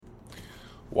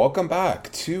Welcome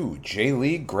back to J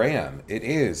League Graham. It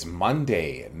is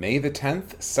Monday, May the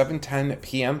 10th, 7:10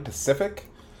 p.m. Pacific.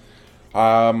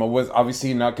 I was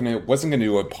obviously wasn't gonna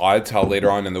do a pod till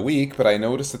later on in the week, but I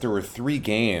noticed that there were three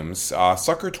games.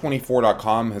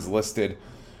 Sucker24.com has listed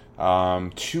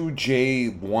two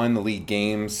J1 League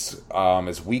games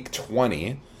as week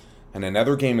 20, and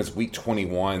another game is week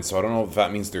 21. So I don't know if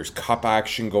that means there's cup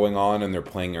action going on and they're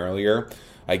playing earlier.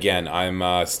 Again,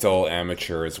 I'm still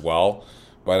amateur as well.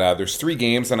 But there's three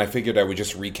games, and I figured I would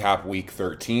just recap week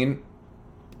 13.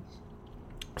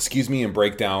 And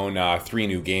break down three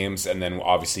new games, and then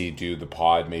obviously do the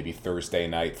pod maybe Thursday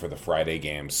night for the Friday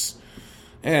games.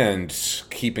 And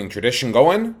keeping tradition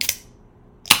going,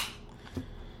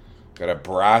 got a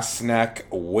Brass Neck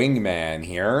Wingman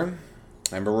here.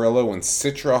 Amarillo and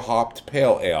Citra Hopped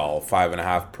Pale Ale,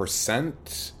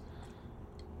 5.5%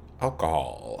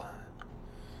 alcohol.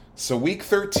 So week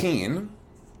 13...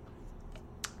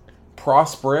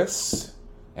 Prosperous,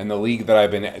 and the league that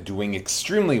I've been doing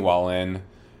extremely well in,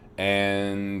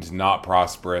 and not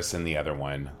prosperous in the other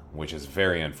one, which is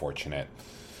very unfortunate.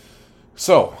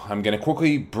 So I'm going to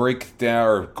quickly break down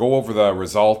or go over the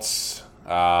results,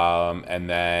 and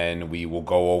then we will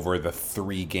go over the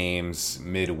three games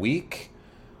midweek.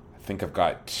 I think I've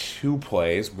got two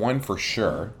plays, one for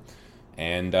sure,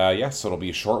 and so it'll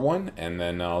be a short one, and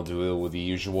then I'll do it with the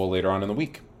usual later on in the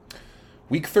week.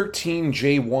 Week 13,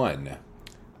 J1.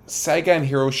 Saga and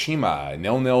Hiroshima,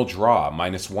 0-0 draw,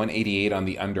 minus 188 on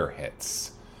the under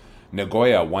hits.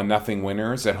 Nagoya, 1-0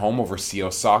 winners at home over C.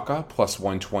 Osaka, plus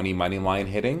 120 money line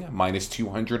hitting, minus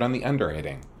 200 on the under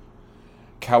hitting.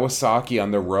 Kawasaki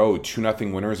on the road,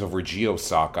 2-0 winners over G.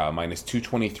 Osaka, minus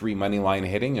 223 money line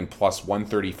hitting, and plus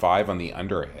 135 on the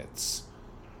under hits.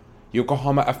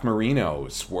 Yokohama F.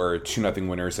 Marinos were 2-0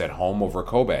 winners at home over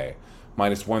Kobe,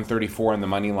 minus 134 on the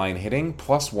money line hitting,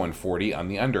 plus 140 on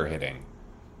the under hitting.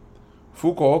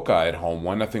 Fukuoka at home,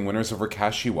 1-0 winners over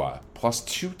Kashiwa, plus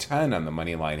 210 on the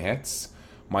money line hits,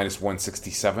 minus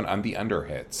 167 on the under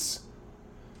hits.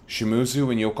 Shimizu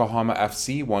and Yokohama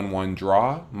FC, 1-1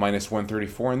 draw, minus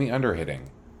 134 on the under hitting.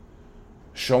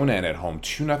 Shonan at home,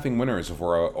 2-0 winners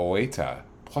over Oita,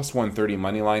 plus 130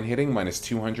 money line hitting, minus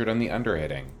 200 on the under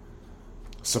hitting.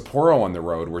 Sapporo on the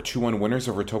road were 2-1 winners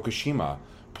over Tokushima,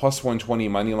 plus 120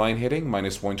 money line hitting,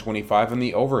 minus 125 on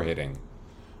the over hitting.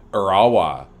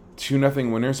 Urawa,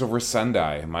 2-0 winners over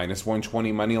Sendai, minus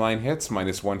 120 money line hits,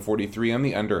 minus 143 on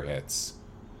the under hits.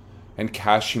 And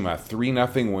Kashima,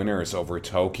 3-0 winners over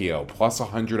Tokyo, plus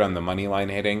 100 on the money line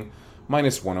hitting,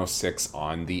 minus 106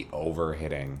 on the over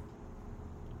hitting.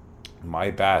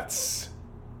 My bets.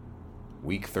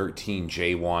 Week 13,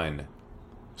 J1.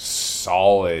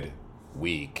 Solid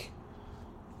week.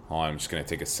 Oh, I'm just going to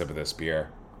take a sip of this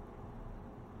beer.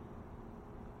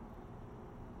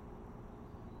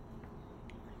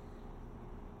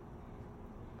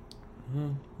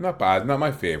 Not bad. Not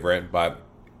my favorite, but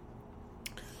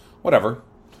whatever.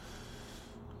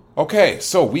 Okay,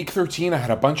 so week 13, I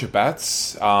had a bunch of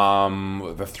bets. The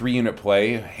 3-unit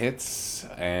play hits,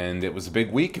 and it was a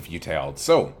big week if you tailed.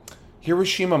 So,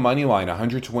 Hiroshima moneyline,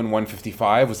 100 to win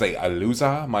 155, was a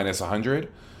loser, minus 100.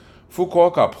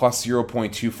 Fukuoka, plus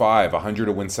 0.25, 100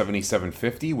 to win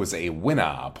 77.50, was a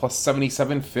winner, plus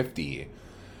 77.50.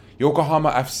 Yokohama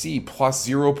FC plus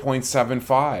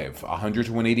 0.75, 100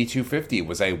 to win 82.50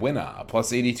 was a winner,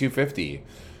 plus 82.50.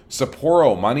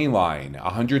 Sapporo moneyline,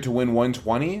 100 to win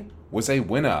 120 was a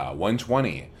winner,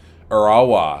 120.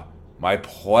 Urawa, my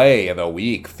play of the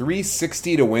week,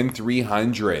 360 to win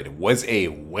 300 was a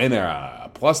winner,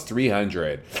 plus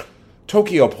 300.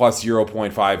 Tokyo plus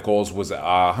 0.5 goals was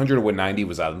 100 to win 90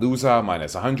 was a loser,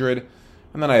 minus 100.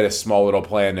 And then I had a small little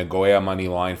play on Nagoya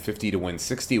moneyline, 50 to win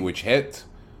 60, which hit.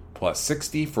 Plus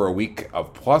 60 for a week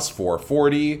of plus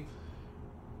 440.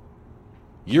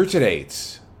 Year to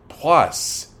date,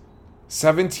 plus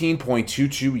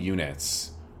 17.22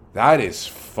 units. That is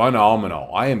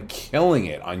phenomenal. I am killing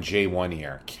it on J1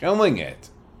 here. Killing it.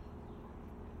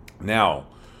 Now,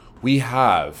 we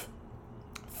have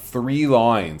three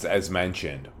lines as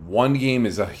mentioned. One game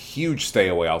is a huge stay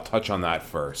away. I'll touch on that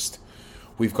first.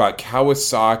 We've got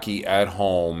Kawasaki at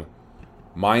home,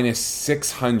 minus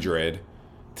 600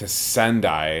 to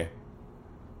Sendai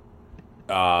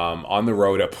on the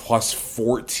road at plus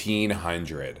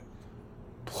 1,400.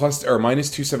 Plus, or minus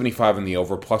 275 on the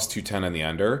over, plus 210 on the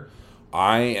under.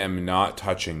 I am not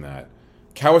touching that.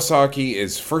 Kawasaki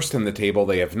is first in the table.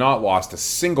 They have not lost a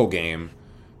single game.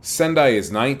 Sendai is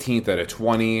 19th at a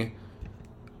 20.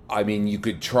 I mean, you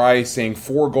could try saying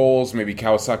 4 goals. Maybe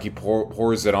Kawasaki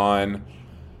pours it on.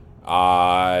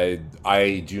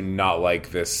 I do not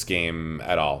like this game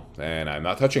at all, and I'm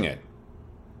not touching it.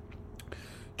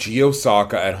 Gio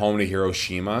Saka at home to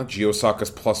Hiroshima. Gio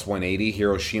Saka's plus 180,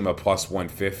 Hiroshima plus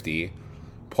 150.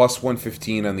 Plus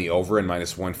 115 on the over and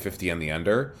minus 150 on the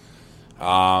under.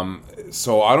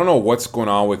 So I don't know what's going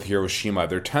on with Hiroshima.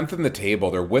 They're 10th in the table.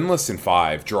 They're winless in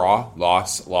 5. Draw,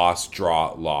 loss, loss,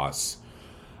 draw, loss.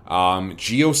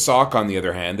 Gio Saka, on the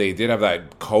other hand, they did have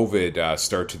that COVID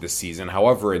start to the season.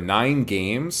 However, in 9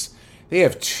 games, they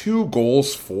have 2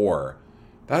 goals for.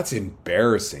 That's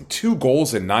embarrassing. 2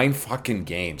 goals in 9 fucking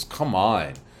games. Come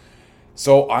on.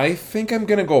 So I think I'm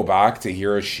going to go back to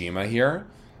Hiroshima here.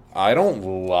 I don't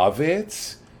love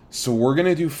it. So we're going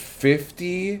to do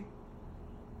 50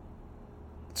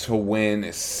 to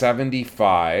win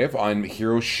 75 on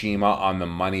Hiroshima on the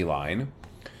money line.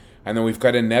 And then we've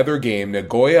got another game,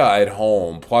 Nagoya at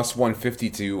home, plus 150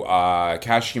 to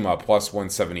Kashima, plus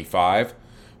 175.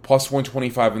 Plus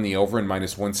 125 in the over and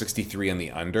minus 163 in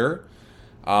the under.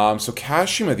 So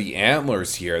Kashima, the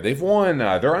Antlers here, they've won,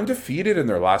 they're undefeated in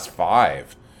their last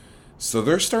 5. So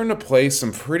they're starting to play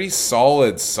some pretty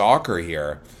solid soccer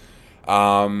here.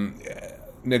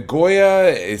 Nagoya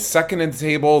is second in the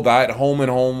table. That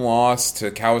home-and-home loss to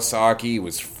Kawasaki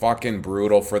was fucking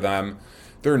brutal for them.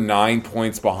 They're 9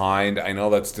 points behind. I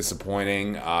know that's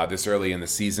disappointing this early in the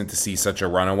season to see such a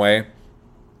runaway.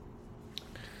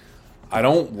 I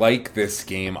don't like this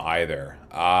game either.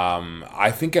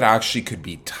 I think it actually could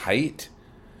be tight.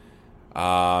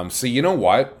 So you know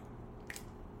what?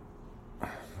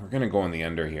 We're going to go in the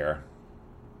under here.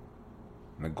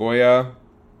 Nagoya,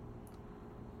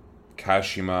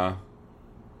 Kashima,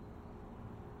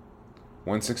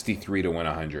 163 to win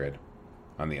 100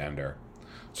 on the under.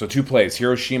 So 2 plays.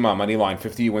 Hiroshima, money line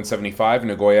 50 to win 75.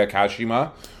 Nagoya,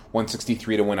 Kashima,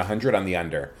 163 to win 100 on the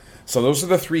under. So those are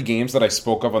the 3 games that I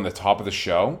spoke of on the top of the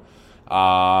show.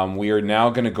 We are now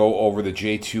going to go over the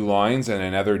J2 lines and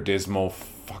another dismal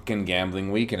fucking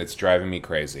gambling week, and it's driving me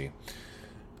crazy.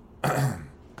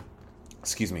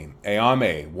 Excuse me.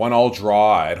 Ayame, 1-1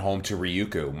 draw at home to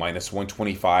Ryukyu, minus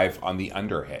 125 on the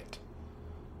under hit.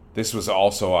 This was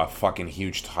also a fucking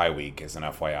huge tie week, as an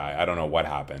FYI. I don't know what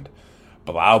happened.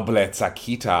 Blaublitz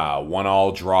Akita,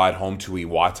 1-1 draw at home to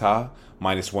Iwata,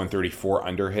 minus 134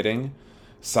 under hitting.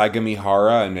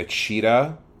 Sagamihara and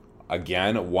Machida,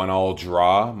 again, 1-1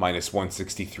 draw, minus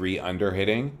 163 under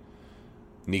hitting.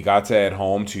 Niigata at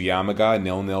home to Yamaga,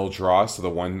 0-0 draw, so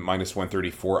the minus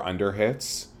 134 under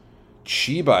hits.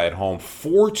 Chiba at home,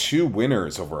 4-2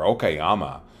 winners over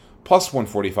Okayama. Plus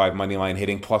 145 money line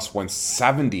hitting, plus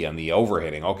 170 on the over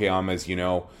hitting. Okayama, as you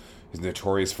know, is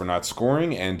notorious for not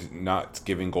scoring and not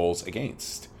giving goals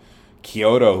against.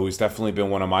 Kyoto, who's definitely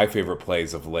been one of my favorite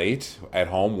plays of late, at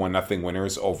home, 1-0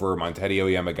 winners over Montedio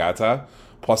Yamagata.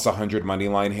 Plus 100 money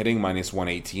line hitting, minus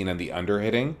 118 on the under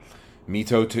hitting.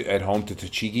 Mito at home to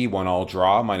Tochigi, 1-1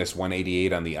 draw, minus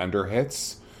 188 on the under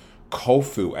hits.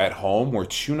 Kofu at home were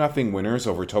 2-0 winners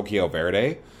over Tokyo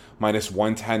Verde, minus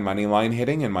 110 money line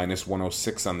hitting and minus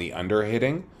 106 on the under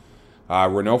hitting.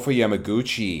 Renofa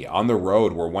Yamaguchi on the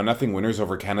road were 1-0 winners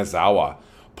over Kanazawa,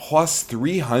 plus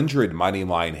 300 money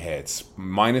line hits,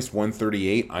 minus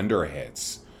 138 under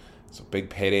hits. So big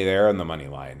payday there on the money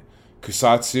line.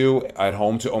 Kusatsu at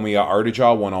home to Omiya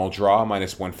Ardija, 1-1 draw,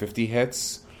 minus 150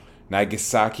 hits.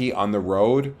 Nagasaki on the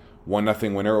road,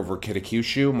 1-0 winner over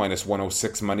Kitakyushu, minus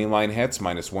 106 money line hits,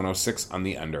 minus 106 on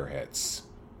the under hits.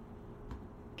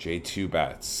 J2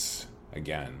 bets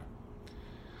again.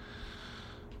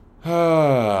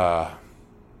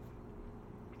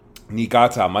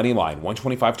 Niigata money line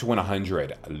 125 to win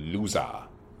 100. Loser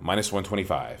minus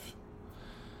 125.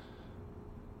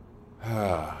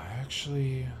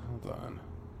 Actually, hold on.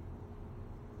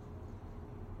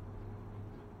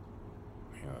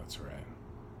 Yeah, that's right.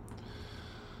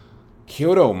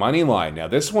 Kyoto money line. Now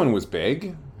this one was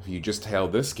big. If you just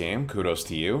held this game, kudos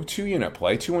to you. 2-unit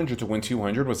play, 200 to win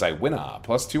 200 was a winner,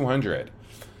 plus 200.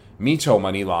 Mito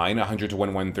money line, 100 to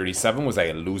win 137 was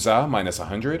a loser, minus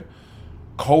 100.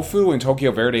 Kofu and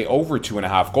Tokyo Verde over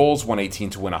 2.5 goals, 118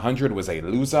 to win 100 was a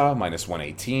loser, minus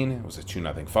 118. It was a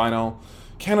 2-0 final.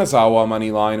 Kanazawa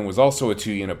money line was also a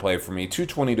 2-unit play for me.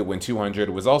 220 to win 200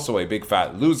 was also a big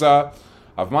fat loser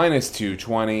of minus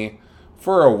 220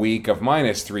 for a week of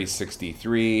minus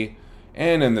 363.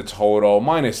 And in the total,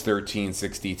 minus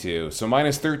 1362. So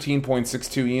minus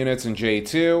 13.62 units in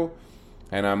J2.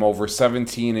 And I'm over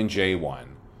 17 in J1.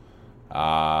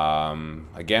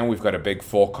 Again, we've got a big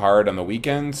full card on the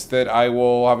weekends that I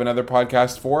will have another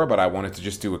podcast for. But I wanted to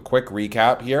just do a quick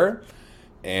recap here.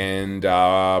 And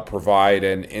provide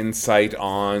an insight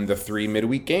on the 3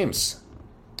 midweek games.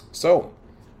 So,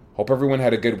 hope everyone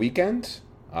had a good weekend.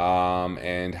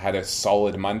 And had a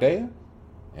solid Monday.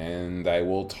 And I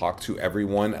will talk to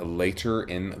everyone later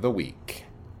in the week.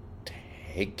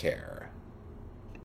 Take care.